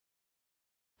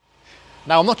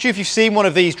Now, I'm not sure if you've seen one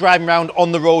of these driving around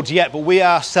on the roads yet, but we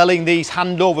are selling these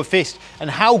hand over fist.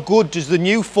 And how good does the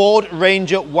new Ford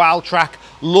Ranger Wildtrak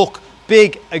look?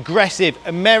 Big, aggressive,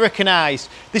 Americanized.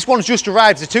 This one's just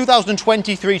arrived. It's a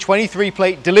 2023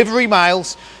 plate, delivery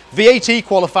miles, VAT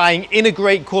qualifying, in a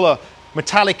great color,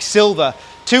 metallic silver,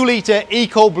 2-litre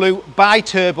Eco Blue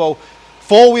bi-turbo,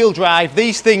 4-wheel drive.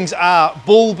 These things are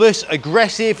bulbous,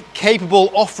 aggressive, capable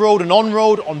off-road and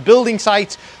on-road on building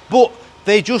sites, but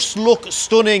they just look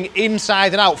stunning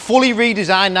inside and out. Fully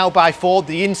redesigned now by Ford.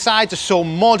 The insides are so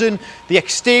modern. The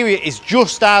exterior is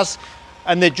just as,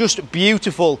 and they're just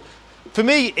beautiful. For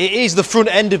me, it is the front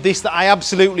end of this that I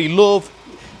absolutely love.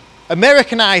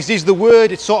 Americanized is the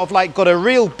word. It's sort of like got a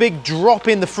real big drop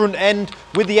in the front end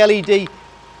with the LED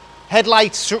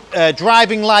headlights,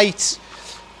 driving lights,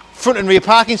 front and rear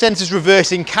parking sensors,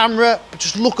 reversing camera. But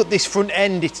just look at this front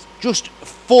end. It's just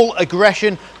full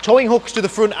aggression. Towing hooks to the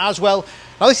front as well.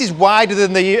 Now this is wider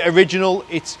than the original.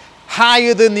 It's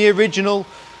higher than the original.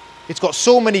 It's got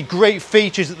so many great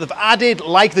features that they've added,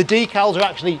 like the decals are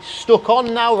actually stuck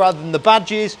on now rather than the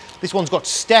badges. This one's got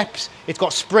steps. It's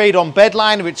got sprayed on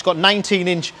bedliner. It's got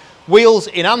 19-inch wheels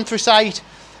in anthracite,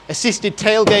 assisted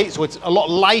tailgate, so it's a lot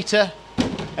lighter,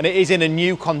 and it is in a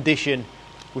new condition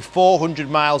with 400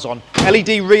 miles on. LED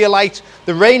rear light.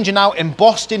 The Ranger now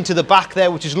embossed into the back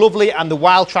there, which is lovely, and the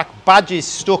Wildtrak badges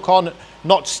stuck on,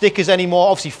 not stickers anymore.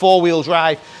 Obviously 4-wheel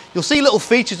drive. You'll see little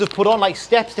features they've put on, like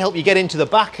steps to help you get into the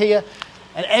back here,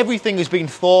 and everything has been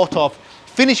thought of.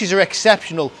 Finishes are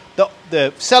exceptional.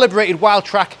 The celebrated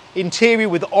Wildtrak interior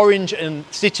with orange and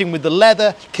stitching with the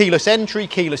leather, keyless entry,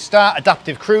 keyless start,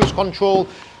 adaptive cruise control,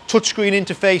 touchscreen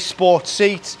interface, sports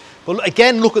seats. But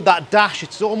again, look at that dash.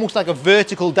 It's almost like a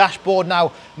vertical dashboard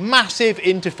now. Massive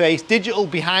interface, digital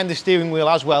behind the steering wheel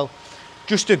as well.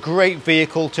 Just a great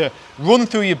vehicle to run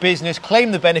through your business,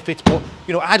 claim the benefits. But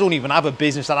you know, I don't even have a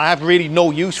business and I have really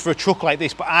no use for a truck like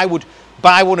this, but I would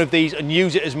buy one of these and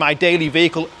use it as my daily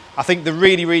vehicle. I think they're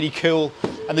really, really cool,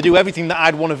 and they do everything that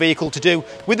I'd want a vehicle to do.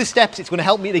 With the steps, it's going to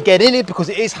help me to get in it because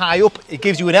it is high up. It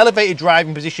gives you an elevated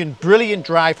driving position, brilliant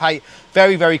drive height,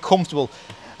 very, very comfortable.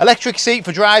 Electric seat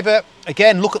for driver.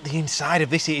 Again, look at the inside of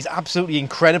this. It is absolutely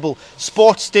incredible.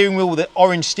 Sports steering wheel with the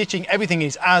orange stitching. Everything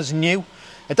is as new.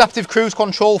 Adaptive cruise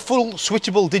control, full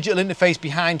switchable digital interface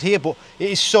behind here, but it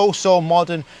is so, so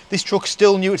modern. This truck's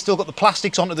still new. It's still got the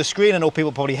plastics onto the screen. I know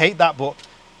people probably hate that, but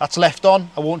that's left on.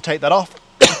 I won't take that off.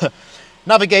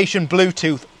 Navigation,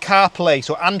 Bluetooth, CarPlay,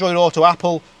 so Android Auto,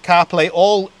 Apple CarPlay,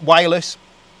 all wireless.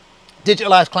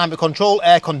 Digitalized climate control,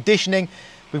 air conditioning.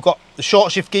 We've got the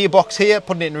short shift gearbox here,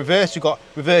 putting it in reverse. We've got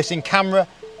reversing camera.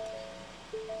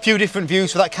 A few different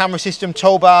views for that camera system.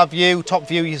 Tow bar view, top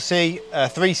view you see,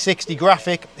 360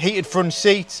 graphic, heated front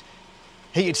seats,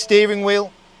 heated steering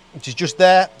wheel, which is just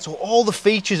there. So all the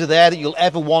features are there that you'll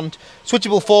ever want.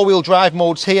 Switchable 4-wheel drive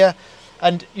modes here.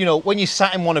 And you know, when you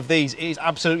sat in one of these, it is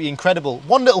absolutely incredible.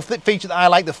 One little feature that I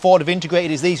like that Ford have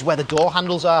integrated is these, where the door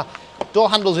handles are.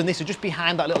 Door handles in this are just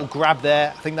behind that little grab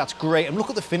there. I think that's great. And look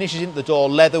at the finishes into the door,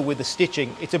 leather with the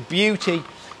stitching. It's a beauty,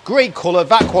 great colour,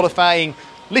 VAT qualifying,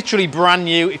 literally brand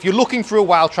new. If you're looking for a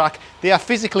Wildtrak, they are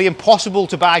physically impossible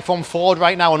to buy from Ford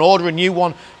right now and order a new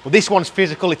one. But this one's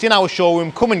physical, it's in our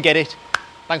showroom. Come and get it.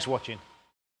 Thanks for watching.